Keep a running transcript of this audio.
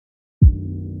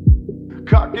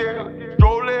It's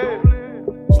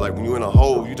like when you in a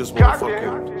hole, you just wanna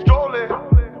fucking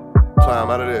climb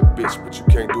out of that bitch, but you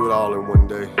can't do it all in one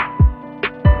day.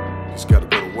 You just gotta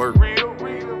go to work.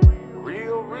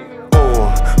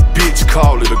 Bitch,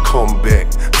 call it a comeback.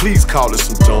 Please call it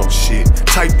some dumb shit.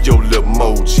 Type your little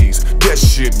emojis. That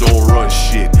shit don't run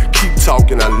shit. Keep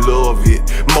talking, I love it.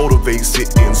 Motivates,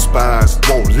 it inspires.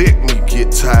 Won't let me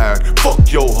get tired.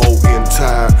 Fuck your whole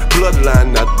entire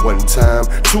bloodline, not one time,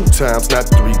 2 times, not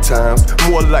 3 times.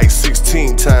 More like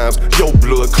 16 times. Your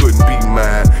blood couldn't be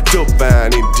mine.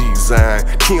 Divine in design.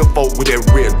 Kinfolk with that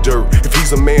red dirt. If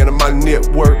he's a man of my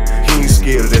network, he ain't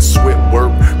scared of that sweat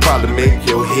work. Probably make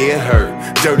your head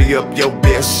hurt. Dirty up your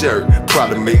best shirt.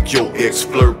 Probably make your ex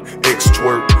flirt, ex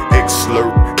twerk, ex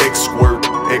slurp, ex squirt,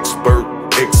 expert,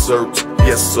 excerpt.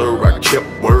 Yes sir, I kept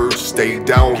word. Stayed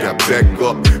down, got back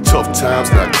up. Tough times,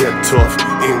 not that tough.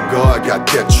 In God, got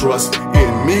that trust.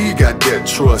 In me, got that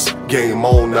trust. Game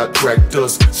on, not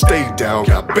practice. Stayed down,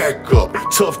 got back up.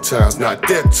 Tough times, not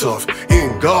that tough.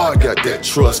 In God, got that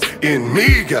trust. In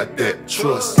me, got that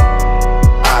trust.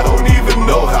 I don't even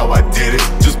know how I did it.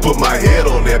 Just put my head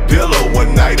on that pillow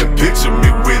one night and picture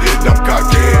me with it. I'm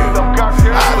cockeyed.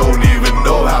 I don't even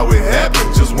know how it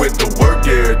happened. Just went to work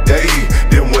every day.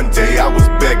 Then one day I was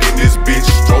back in this bitch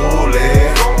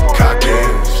strolling.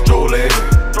 Cockeyed, strolling.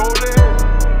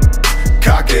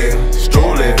 Cockeyed,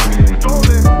 strolling.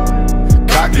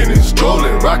 Cocking and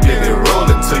strolling, rocking and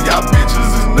rolling till y'all bitches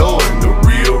is knowing the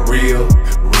real.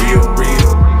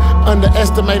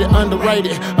 Underestimated,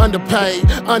 underrated, underpaid,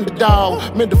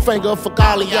 underdog. Middle finger for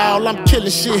all of y'all. I'm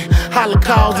killing shit.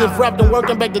 Holocaust. If rap don't work,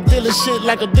 I'm back to dealing shit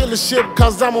like a dealership.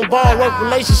 Cause I'm on ball, work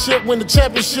relationship, win the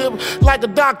championship. Like a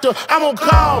doctor, I'm on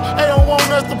call. They don't want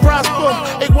us to prosper.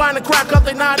 They whine and cry cause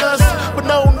they not us. But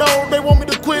no, they want me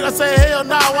to quit. I say hell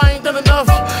no, I ain't done enough.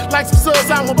 Like some suds,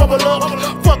 I'm a bubble up.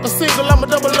 Fuck a single, I'm a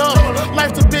double up.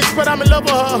 Life's a bitch, but I'm in love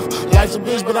with her. Life's a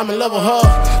bitch, but I'm in love with her.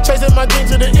 Chasing my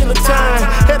dreams to the end of time.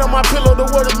 Head on my pillow, the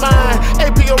word is mine.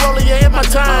 AP a roller, yeah, in my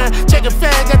time. Check a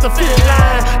fag at the fitting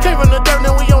line. Came from the dirt,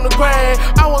 now we on the grind.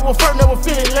 I was with first, never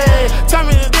feeling land.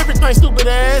 Timing is everything, stupid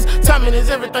ass. Timing is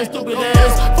everything, stupid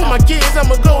ass. For my kids,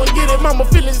 I'ma go and get it. Mama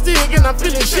feeling sick and I'm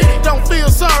feeling shitty. Don't feel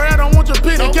sorry, I don't want your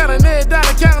pity. Counting every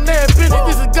dollar, counting every penny.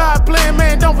 This is God playing,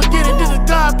 man, don't forget it. This is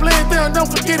God playing,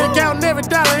 don't forget it. Counting every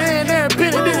dollar and every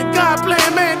penny. This is God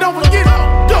playing, man, don't forget it.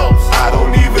 Dose. I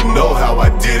don't even know how I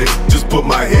did it. Just put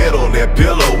my head on that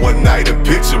pillow one night and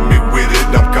picture me with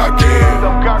it.